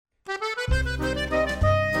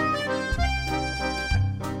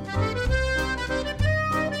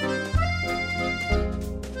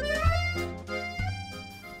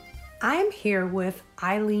I'm here with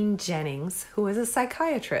Eileen Jennings, who is a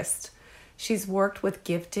psychiatrist. She's worked with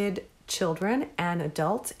gifted children and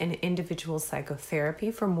adults in individual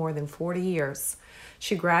psychotherapy for more than 40 years.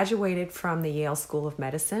 She graduated from the Yale School of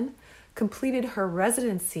Medicine, completed her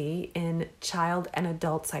residency in child and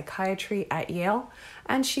adult psychiatry at Yale,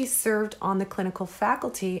 and she served on the clinical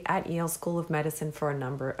faculty at Yale School of Medicine for a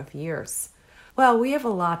number of years. Well, we have a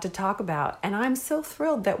lot to talk about, and I'm so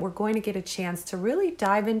thrilled that we're going to get a chance to really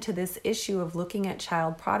dive into this issue of looking at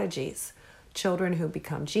child prodigies, children who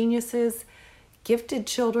become geniuses, gifted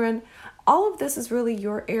children. All of this is really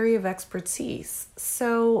your area of expertise.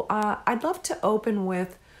 So I'd love to open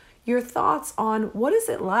with your thoughts on what is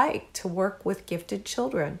it like to work with gifted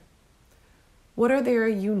children? What are their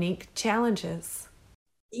unique challenges?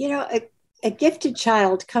 You know, a gifted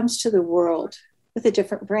child comes to the world with a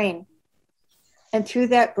different brain. And through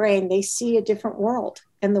that brain, they see a different world,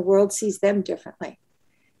 and the world sees them differently.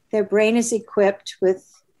 Their brain is equipped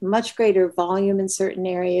with much greater volume in certain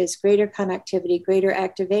areas, greater connectivity, greater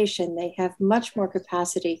activation. They have much more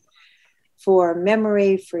capacity for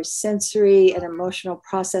memory, for sensory and emotional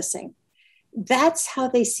processing. That's how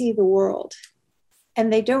they see the world.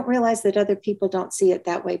 And they don't realize that other people don't see it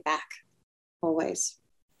that way back, always.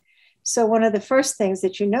 So one of the first things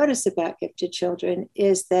that you notice about gifted children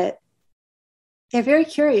is that they're very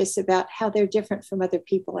curious about how they're different from other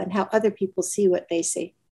people and how other people see what they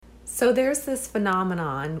see. So there's this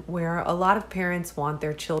phenomenon where a lot of parents want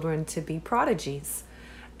their children to be prodigies,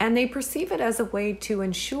 and they perceive it as a way to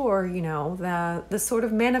ensure, the sort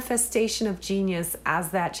of manifestation of genius as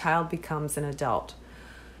that child becomes an adult.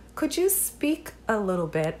 Could you speak a little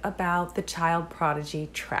bit about the child prodigy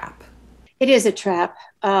trap? It is a trap.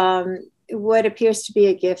 What appears to be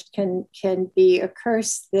a gift can be a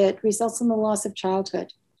curse that results in the loss of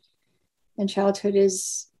childhood. And childhood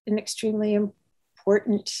is an extremely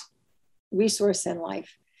important resource in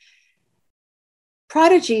life.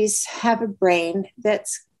 Prodigies have a brain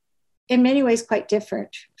that's in many ways quite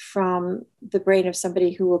different from the brain of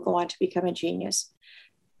somebody who will go on to become a genius.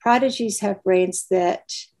 Prodigies have brains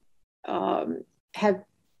that have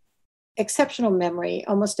exceptional memory,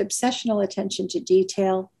 almost obsessional attention to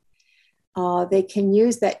detail. They can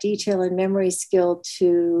use that detail and memory skill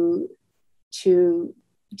to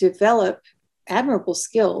develop admirable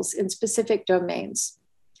skills in specific domains.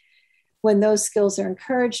 When those skills are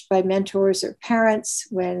encouraged by mentors or parents,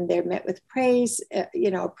 when they're met with praise, a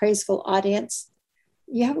praiseful audience,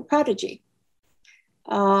 you have a prodigy.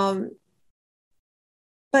 But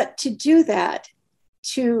to do that,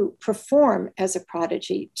 to perform as a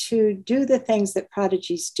prodigy, to do the things that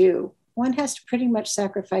prodigies do, one has to pretty much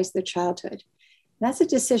sacrifice their childhood. And that's a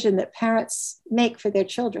decision that parents make for their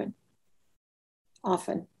children,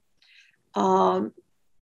 often. A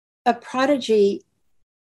prodigy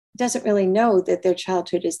doesn't really know that their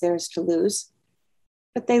childhood is theirs to lose,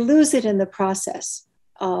 but they lose it in the process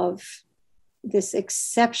of this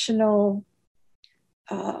exceptional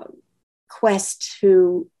quest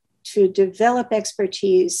to develop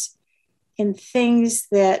expertise in things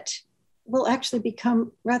that will actually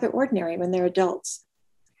become rather ordinary when they're adults.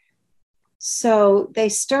 So they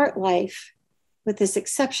start life with this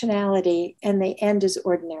exceptionality and they end as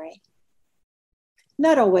ordinary.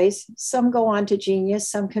 Not always. Some go on to genius,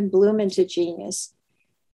 some can bloom into genius.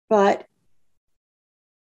 But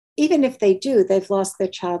even if they do, they've lost their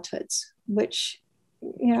childhoods, which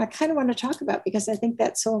I kind of want to talk about because I think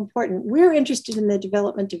that's so important. We're interested in the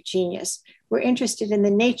development of genius. We're interested in the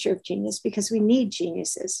nature of genius because we need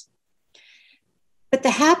geniuses. But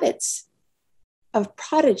the habits of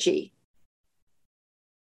prodigy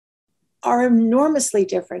are enormously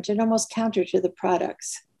different and almost counter to the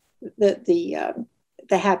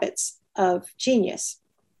habits of genius.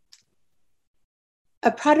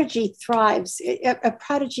 A prodigy thrives. A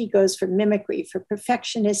prodigy goes for mimicry, for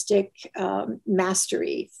perfectionistic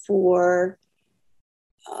mastery, for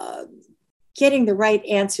getting the right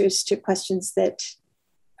answers to questions that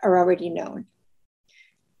are already known.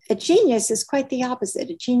 A genius is quite the opposite.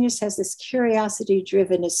 A genius has this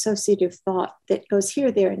curiosity-driven associative thought that goes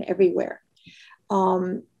here, there, and everywhere.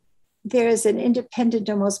 There is an independent,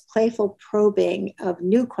 almost playful probing of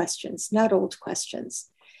new questions, not old questions.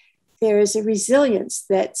 There is a resilience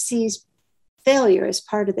that sees failure as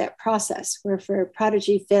part of that process, where for a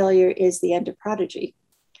prodigy, failure is the end of prodigy.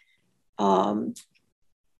 And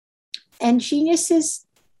geniuses,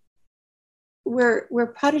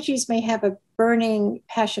 where prodigies may have a burning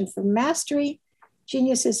passion for mastery,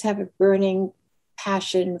 geniuses have a burning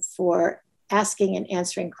passion for asking and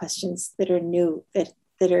answering questions that are new, that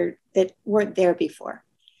weren't there before.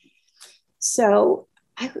 So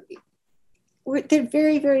they're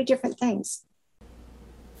very, very different things.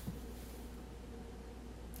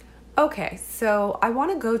 Okay, so I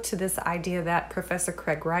want to go to this idea that Professor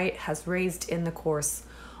Craig Wright has raised in the course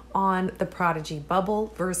on the prodigy bubble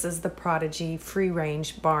versus the prodigy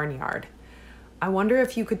free-range barnyard. I wonder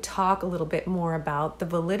if you could talk a little bit more about the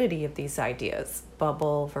validity of these ideas,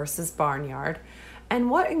 bubble versus barnyard, and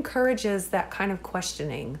what encourages that kind of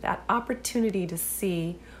questioning, that opportunity to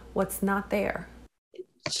see what's not there.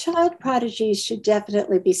 Child prodigies should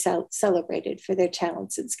definitely be celebrated for their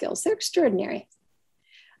talents and skills. They're extraordinary.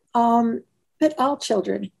 But all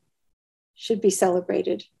children should be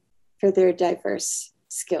celebrated for their diverse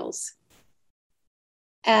skills.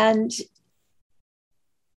 And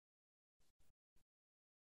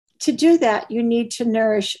to do that, you need to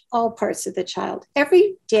nourish all parts of the child.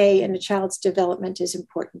 Every day in a child's development is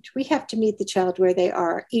important. We have to meet the child where they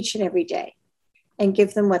are each and every day and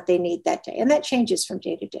give them what they need that day. And that changes from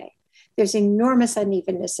day to day. There's enormous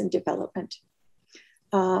unevenness in development.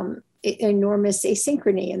 Enormous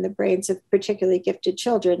asynchrony in the brains of particularly gifted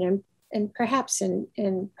children and perhaps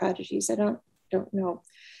in prodigies. I don't know.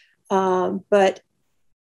 But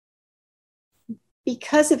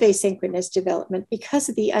because of asynchronous development, because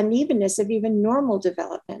of the unevenness of even normal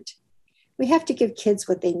development, we have to give kids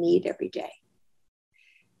what they need every day.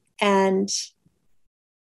 And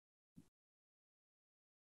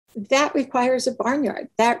that requires a barnyard.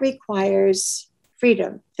 That requires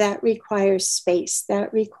freedom, that requires space,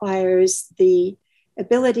 that requires the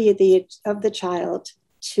ability of the child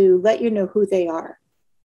to let you know who they are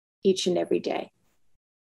each and every day.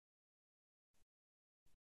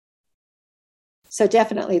 So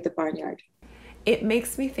definitely the barnyard. It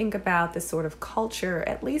makes me think about the sort of culture,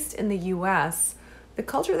 at least in the US, the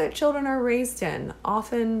culture that children are raised in,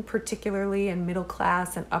 often particularly in middle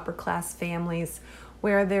class and upper class families,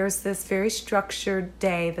 where there's this very structured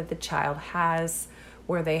day that the child has,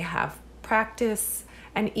 where they have practice,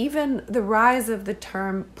 and even the rise of the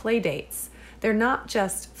term play dates. They're not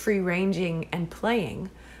just free-ranging and playing.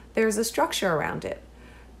 There's a structure around it.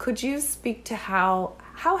 Could you speak to how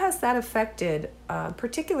has that affected,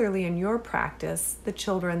 particularly in your practice, the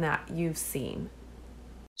children that you've seen?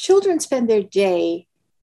 Children spend their day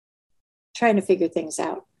trying to figure things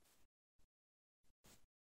out,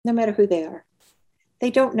 no matter who they are. They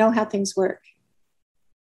don't know how things work.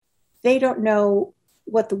 They don't know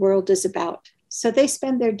what the world is about. So they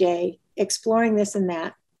spend their day exploring this and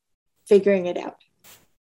that, figuring it out.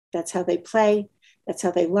 That's how they play. That's how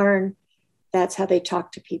they learn. That's how they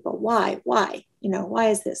talk to people. Why? Why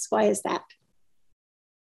is this? Why is that?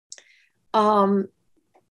 The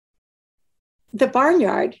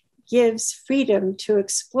barnyard gives freedom to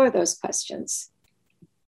explore those questions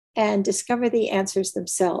and discover the answers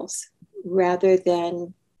themselves rather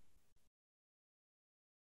than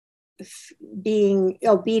being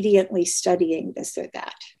obediently studying this or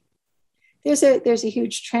that. There's a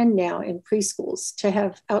huge trend now in preschools to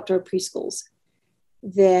have outdoor preschools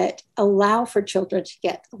that allow for children to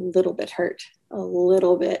get a little bit hurt, a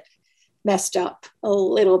little bit messed up, a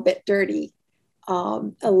little bit dirty,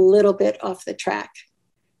 a little bit off the track,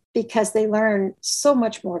 because they learn so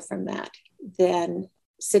much more from that than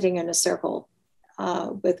sitting in a circle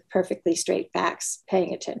with perfectly straight backs,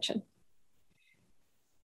 paying attention.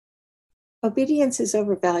 Obedience is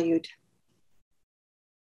overvalued.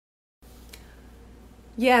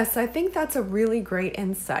 Yes, I think that's a really great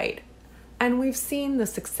insight. And we've seen the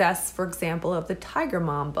success, for example, of the Tiger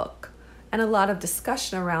Mom book and a lot of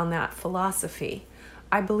discussion around that philosophy.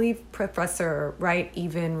 I believe Professor Wright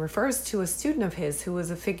even refers to a student of his who was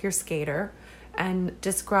a figure skater and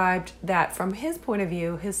described that from his point of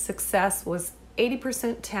view, his success was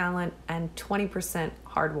 80% talent and 20%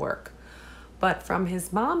 hard work. But from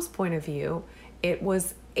his mom's point of view, it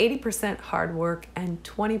was 80% hard work and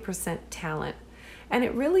 20% talent. And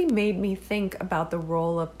it really made me think about the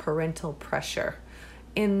role of parental pressure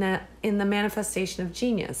in the manifestation of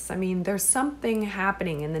genius. I mean, there's something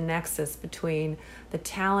happening in the nexus between the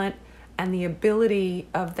talent and the ability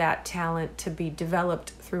of that talent to be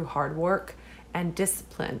developed through hard work and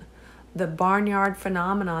discipline. The barnyard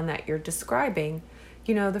phenomenon that you're describing,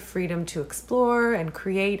 the freedom to explore and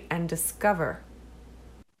create and discover.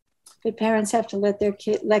 But parents have to let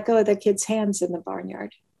go of their kids' hands in the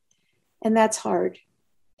barnyard. And that's hard.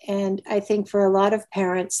 And I think for a lot of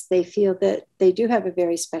parents, they feel that they do have a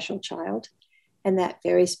very special child, and that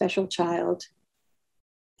very special child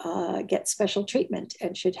gets special treatment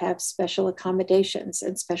and should have special accommodations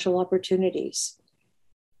and special opportunities.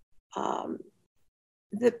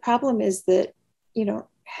 the problem is that, you know,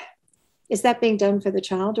 is that being done for the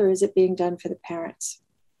child or is it being done for the parents?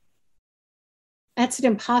 That's an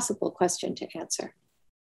impossible question to answer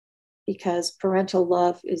because parental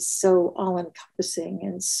love is so all-encompassing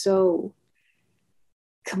and so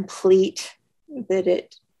complete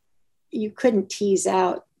that you couldn't tease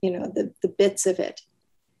out, you know, the bits of it.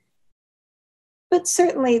 But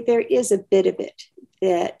certainly there is a bit of it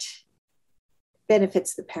that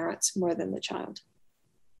benefits the parents more than the child.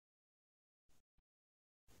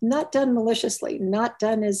 Not done maliciously, not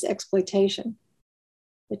done as exploitation,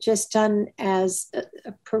 but just done as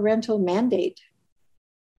a parental mandate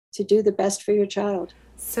to do the best for your child.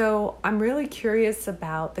 So I'm really curious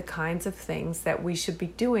about the kinds of things that we should be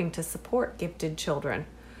doing to support gifted children.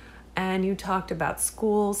 And you talked about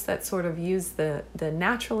schools that sort of use the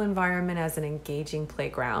natural environment as an engaging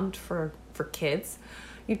playground for kids.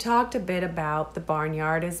 You talked a bit about the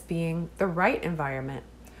barnyard as being the right environment.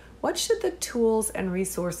 What should the tools and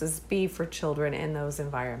resources be for children in those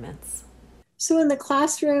environments? So in the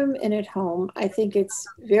classroom and at home, I think it's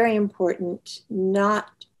very important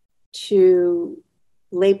not to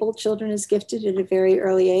label children as gifted at a very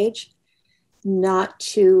early age, not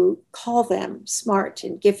to call them smart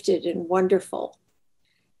and gifted and wonderful.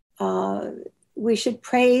 We should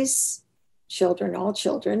praise children, all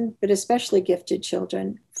children, but especially gifted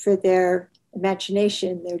children, for their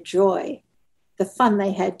imagination, their joy, the fun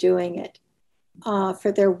they had doing it,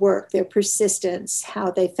 for their work, their persistence,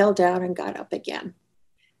 how they fell down and got up again.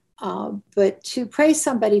 But to praise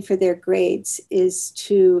somebody for their grades is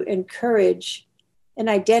to encourage an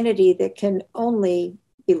identity that can only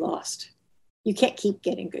be lost. You can't keep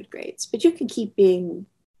getting good grades, but you can keep being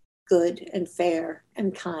good and fair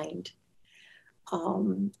and kind.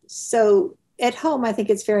 So at home, I think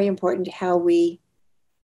it's very important how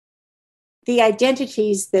the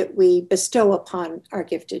identities that we bestow upon our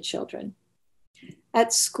gifted children.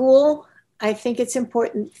 At school, I think it's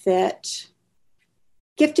important that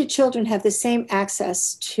gifted children have the same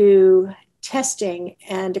access to testing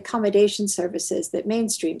and accommodation services that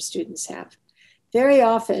mainstream students have. Very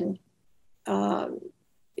often,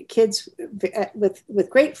 kids with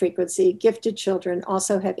great frequency, gifted children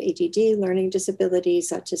also have ADD, learning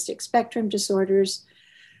disabilities, autistic spectrum disorders,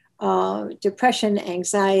 depression,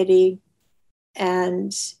 anxiety,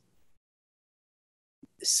 and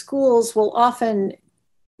schools will often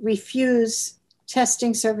refuse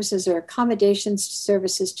testing services or accommodation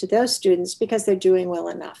services to those students because they're doing well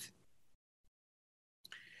enough.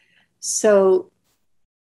 So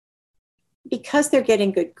because they're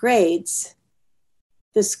getting good grades,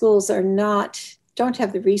 the schools don't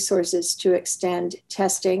have the resources to extend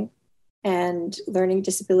testing and learning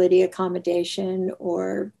disability accommodation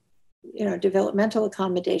or, you know, developmental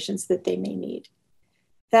accommodations that they may need.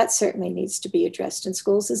 That certainly needs to be addressed in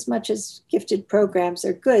schools. As much as gifted programs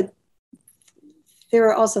are good, there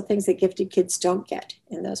are also things that gifted kids don't get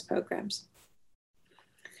in those programs.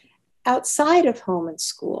 Outside of home and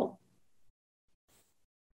school,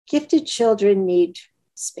 gifted children need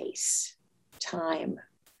space, time,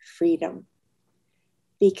 freedom,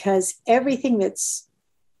 because everything that's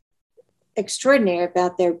extraordinary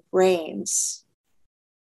about their brains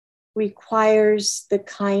requires the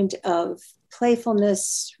kind of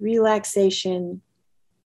playfulness, relaxation,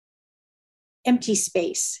 empty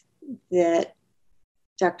space that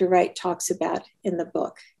Dr. Wright talks about in the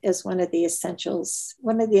book as one of the essentials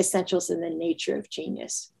in the nature of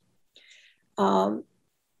genius.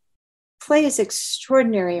 Play is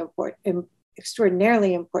extraordinarily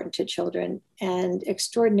important to children and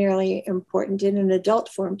extraordinarily important in an adult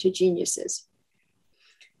form to geniuses.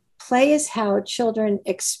 Play is how children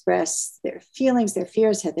express their feelings, their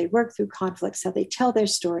fears, how they work through conflicts, how they tell their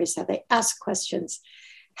stories, how they ask questions,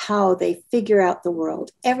 how they figure out the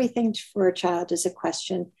world. Everything for a child is a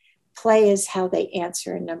question. Play is how they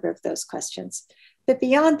answer a number of those questions. But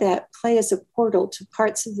beyond that, play is a portal to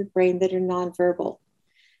parts of the brain that are nonverbal.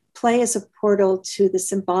 Play is a portal to the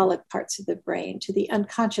symbolic parts of the brain, to the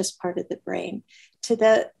unconscious part of the brain, to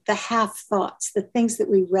the half thoughts, the things that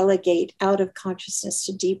we relegate out of consciousness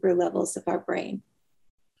to deeper levels of our brain.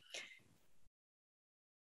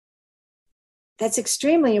 That's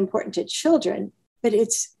extremely important to children, but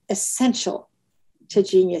it's essential to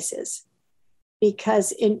geniuses,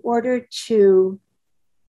 because in order to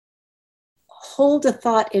hold a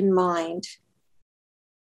thought in mind,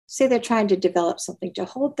 say they're trying to develop something, to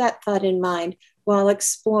hold that thought in mind while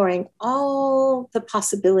exploring all the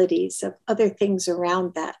possibilities of other things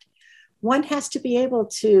around that, one has to be able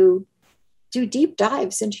to do deep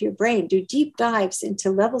dives into your brain, do deep dives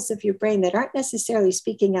into levels of your brain that aren't necessarily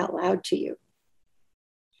speaking out loud to you.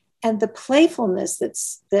 And the playfulness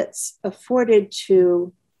that's afforded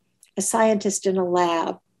to a scientist in a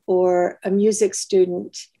lab or a music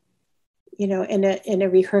student, in a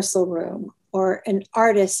rehearsal room, or an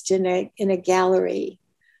artist in a gallery.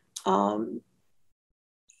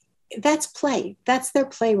 That's play. That's their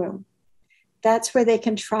playroom. That's where they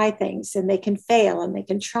can try things and they can fail and they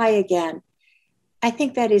can try again. I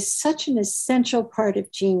think that is such an essential part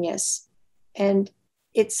of genius. And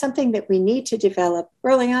it's something that we need to develop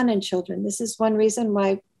early on in children. This is one reason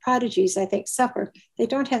why prodigies, I think, suffer. They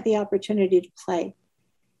don't have the opportunity to play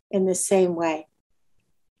in the same way.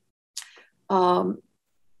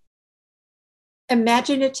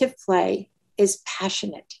 Imaginative play is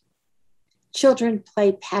passionate. Children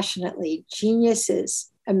play passionately.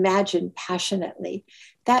 Geniuses imagine passionately.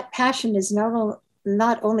 That passion is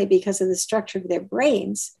not only because of the structure of their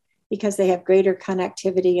brains, because they have greater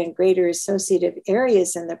connectivity and greater associative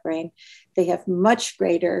areas in the brain, they have much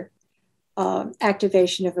greater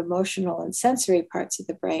activation of emotional and sensory parts of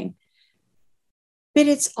the brain. But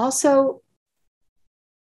it's also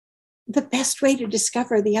the best way to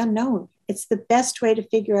discover the unknown. It's the best way to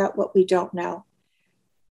figure out what we don't know.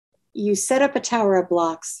 You set up a tower of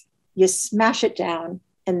blocks, you smash it down,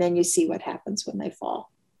 and then you see what happens when they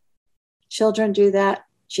fall. Children do that,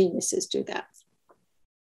 geniuses do that.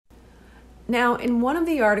 Now, in one of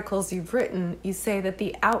the articles you've written, you say that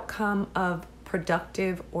the outcome of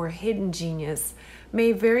productive or hidden genius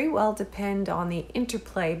may very well depend on the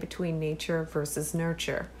interplay between nature versus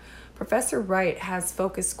nurture. Professor Wright has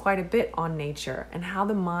focused quite a bit on nature and how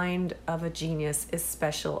the mind of a genius is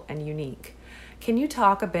special and unique. Can you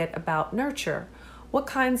talk a bit about nurture? What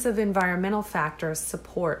kinds of environmental factors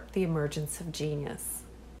support the emergence of genius?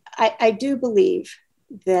 I do believe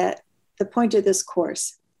that the point of this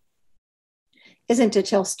course isn't to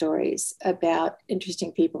tell stories about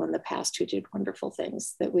interesting people in the past who did wonderful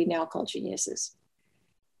things that we now call geniuses.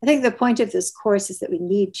 I think the point of this course is that we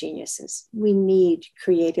need geniuses. We need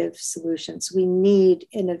creative solutions. We need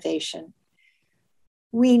innovation.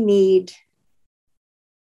 We need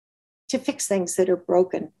to fix things that are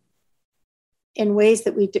broken in ways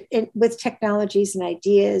that with technologies and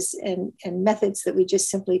ideas and methods that we just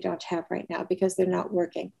simply don't have right now because they're not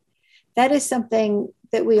working. That is something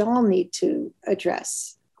that we all need to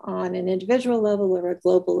address on an individual level or a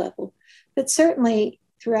global level. But certainly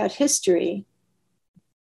throughout history,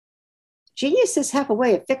 geniuses have a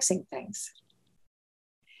way of fixing things.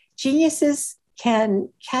 Geniuses can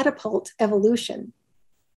catapult evolution.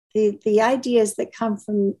 The ideas that come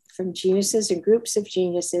from geniuses and groups of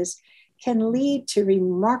geniuses can lead to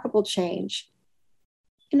remarkable change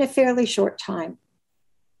in a fairly short time.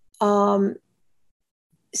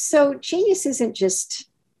 So genius isn't just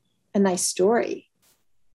a nice story.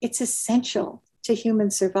 It's essential to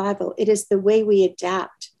human survival. It is the way we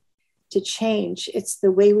adapt to change. It's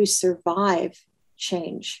the way we survive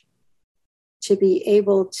change, to be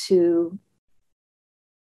able to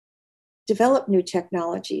develop new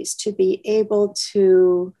technologies, to be able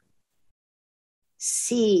to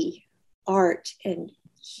see art and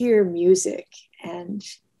hear music and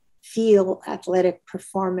feel athletic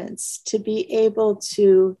performance, to be able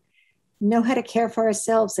to know how to care for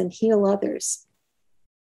ourselves and heal others.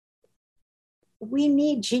 We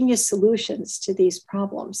need genius solutions to these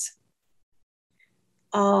problems.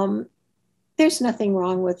 There's nothing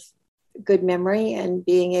wrong with good memory and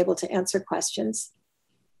being able to answer questions.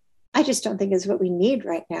 I just don't think it's what we need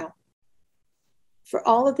right now. For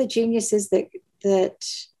all of the geniuses that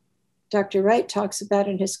Dr. Wright talks about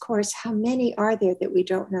in his course, how many are there that we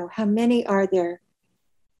don't know? How many are there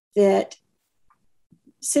that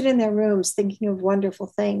sit in their rooms thinking of wonderful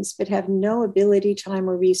things, but have no ability, time,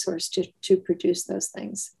 or resource to produce those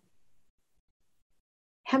things?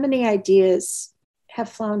 How many ideas have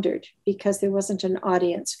floundered because there wasn't an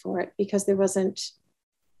audience for it, because there wasn't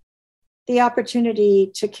the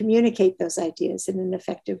opportunity to communicate those ideas in an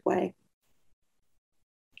effective way?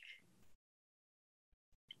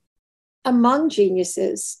 Among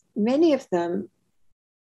geniuses, many of them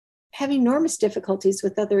have enormous difficulties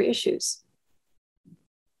with other issues.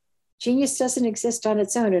 Genius doesn't exist on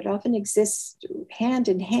its own. It often exists hand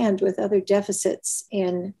in hand with other deficits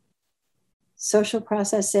in social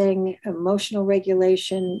processing, emotional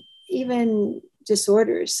regulation, even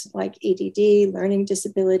disorders like ADD, learning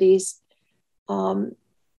disabilities. In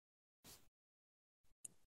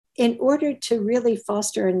order to really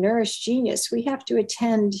foster and nourish genius, we have to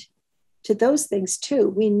attend to those things too.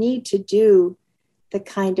 We need to do the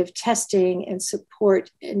kind of testing and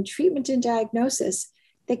support and treatment and diagnosis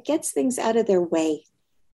that gets things out of their way.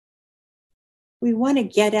 We want to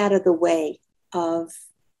get out of the way of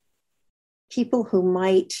people who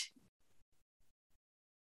might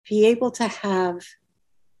be able to have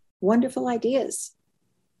wonderful ideas,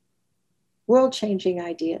 world-changing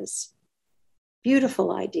ideas,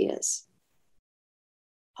 beautiful ideas,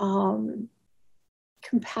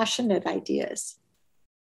 compassionate ideas.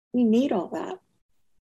 We need all that.